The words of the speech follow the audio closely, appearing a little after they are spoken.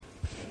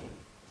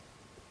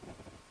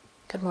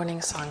Good morning,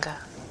 Sangha.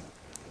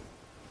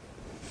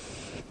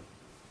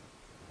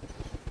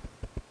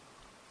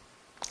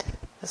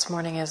 This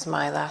morning is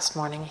my last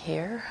morning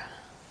here.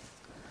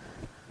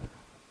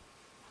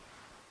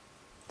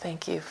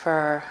 Thank you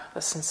for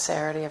the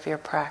sincerity of your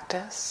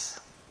practice.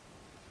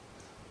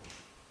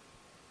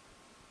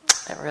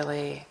 It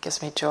really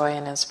gives me joy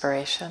and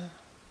inspiration.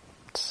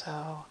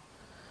 So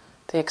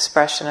the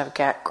expression of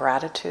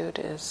gratitude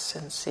is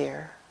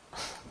sincere,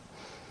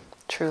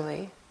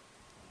 truly.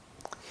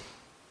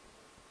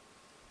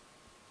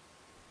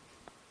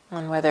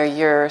 And whether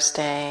you're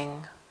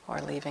staying or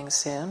leaving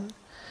soon,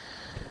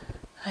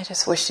 I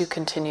just wish you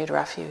continued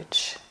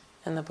refuge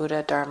in the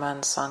Buddha, Dharma,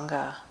 and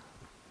Sangha.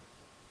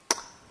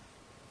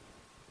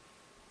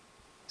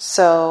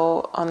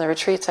 So on the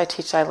retreats I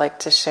teach, I like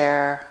to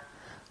share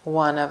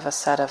one of a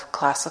set of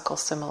classical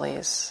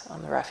similes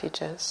on the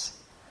refuges.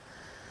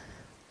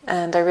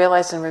 And I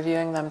realized in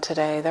reviewing them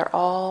today, they're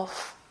all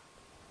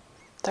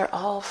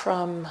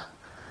from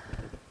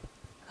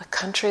a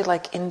country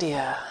like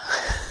India.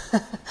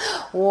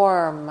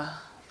 Warm,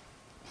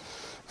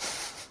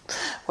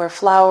 where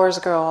flowers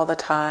grow all the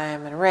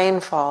time and rain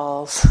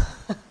falls.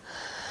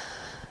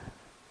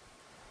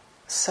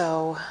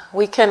 So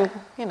we can,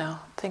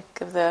 think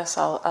of this.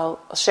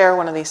 I'll share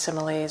one of these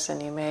similes,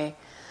 and you may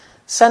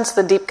sense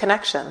the deep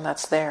connection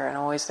that's there and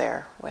always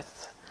there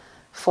with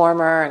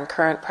former and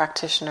current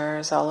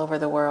practitioners all over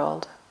the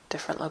world,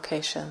 different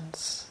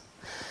locations,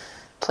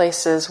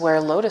 places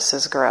where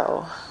lotuses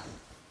grow.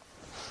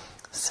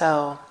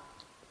 So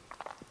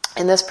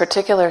in this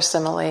particular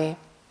simile,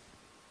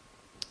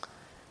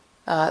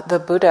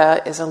 the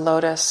Buddha is a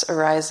lotus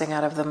arising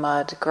out of the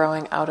mud,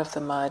 growing out of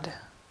the mud,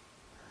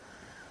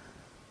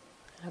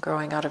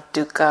 growing out of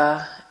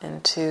dukkha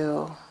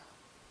into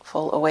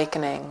full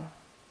awakening.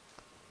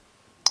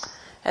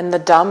 And the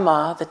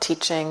Dhamma, the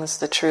teachings,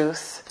 the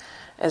truth,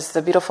 is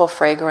the beautiful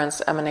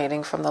fragrance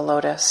emanating from the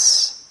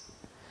lotus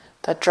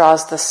that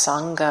draws the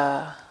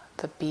Sangha,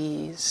 the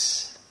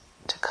bees,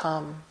 to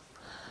come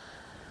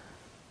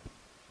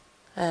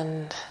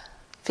and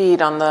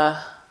feed on the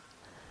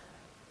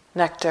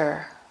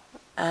nectar,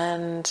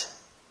 and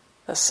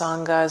the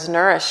Sangha is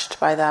nourished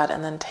by that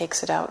and then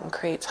takes it out and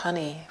creates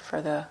honey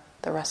for the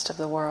rest of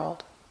the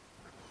world.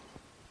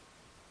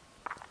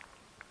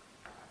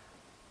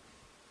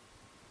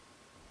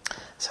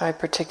 So I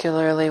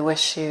particularly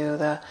wish you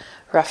the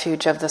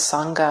refuge of the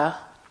Sangha.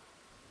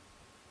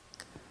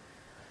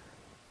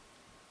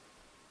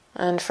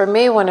 And for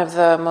me, one of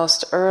the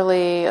most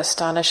early,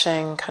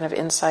 astonishing kind of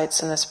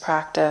insights in this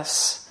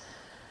practice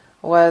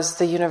was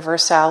the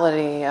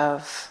universality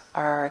of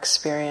our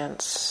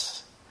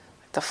experience,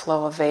 the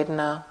flow of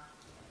Vedana.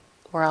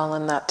 We're all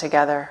in that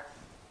together.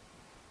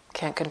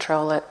 Can't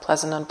control it,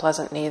 pleasant,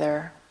 unpleasant,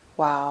 neither.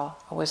 Wow.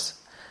 I was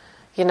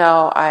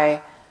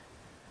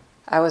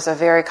a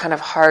very kind of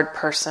hard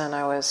person.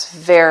 I was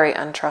very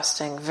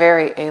untrusting,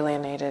 very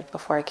alienated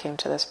before I came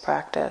to this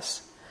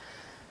practice.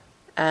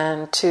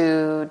 And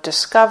to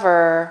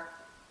discover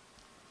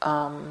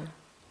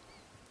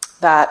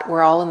that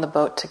we're all in the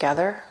boat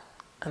together,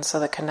 and so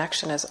the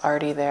connection is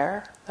already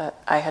there, that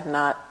I had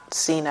not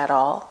seen at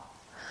all.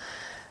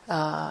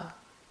 I'm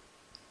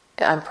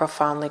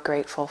profoundly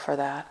grateful for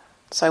that.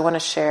 So I want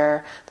to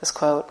share this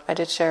quote. I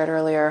did share it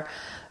earlier,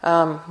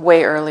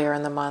 way earlier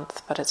in the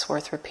month, but it's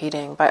worth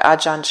repeating, by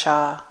Ajahn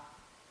Chah.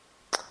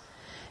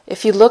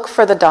 If you look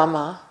for the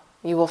Dhamma,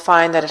 you will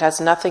find that it has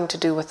nothing to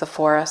do with the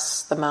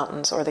forests, the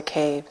mountains, or the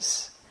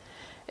caves.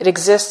 It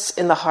exists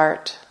in the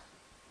heart.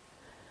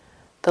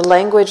 The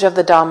language of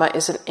the Dhamma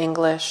isn't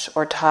English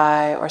or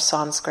Thai or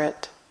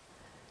Sanskrit.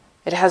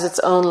 It has its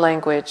own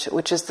language,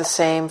 which is the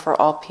same for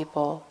all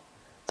people,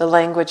 the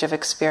language of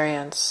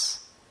experience.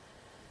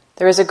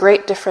 There is a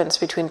great difference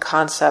between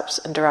concepts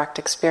and direct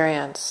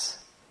experience.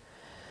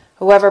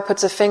 Whoever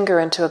puts a finger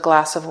into a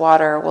glass of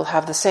water will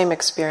have the same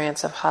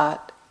experience of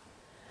hot,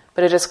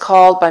 but it is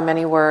called by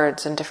many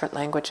words in different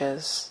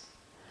languages.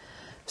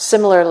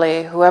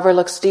 Similarly, whoever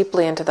looks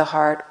deeply into the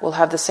heart will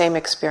have the same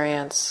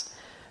experience,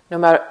 no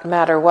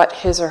matter what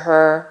his or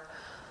her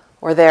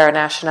or their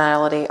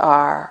nationality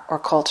are, or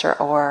culture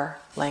or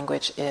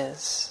language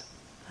is.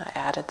 I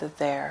added the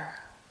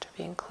there to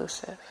be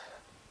inclusive.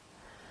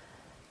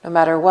 No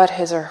matter what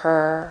his or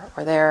her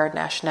or their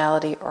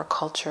nationality or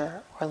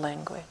culture or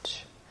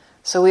language.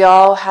 So we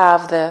all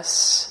have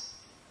this.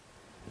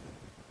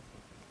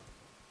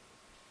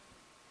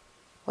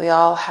 We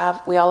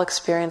all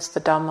experience the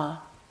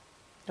Dhamma.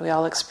 We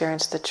all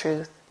experience the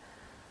truth.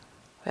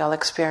 We all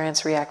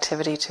experience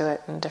reactivity to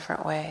it in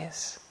different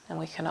ways. And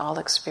we can all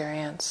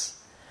experience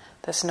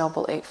this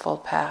Noble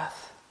Eightfold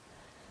Path.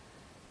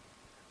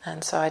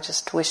 And so I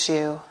just wish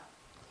you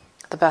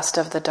the best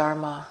of the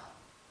Dharma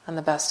and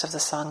the best of the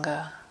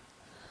Sangha,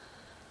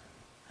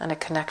 and a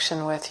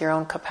connection with your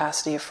own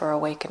capacity for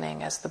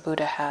awakening as the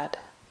Buddha had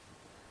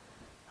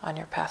on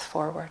your path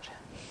forward.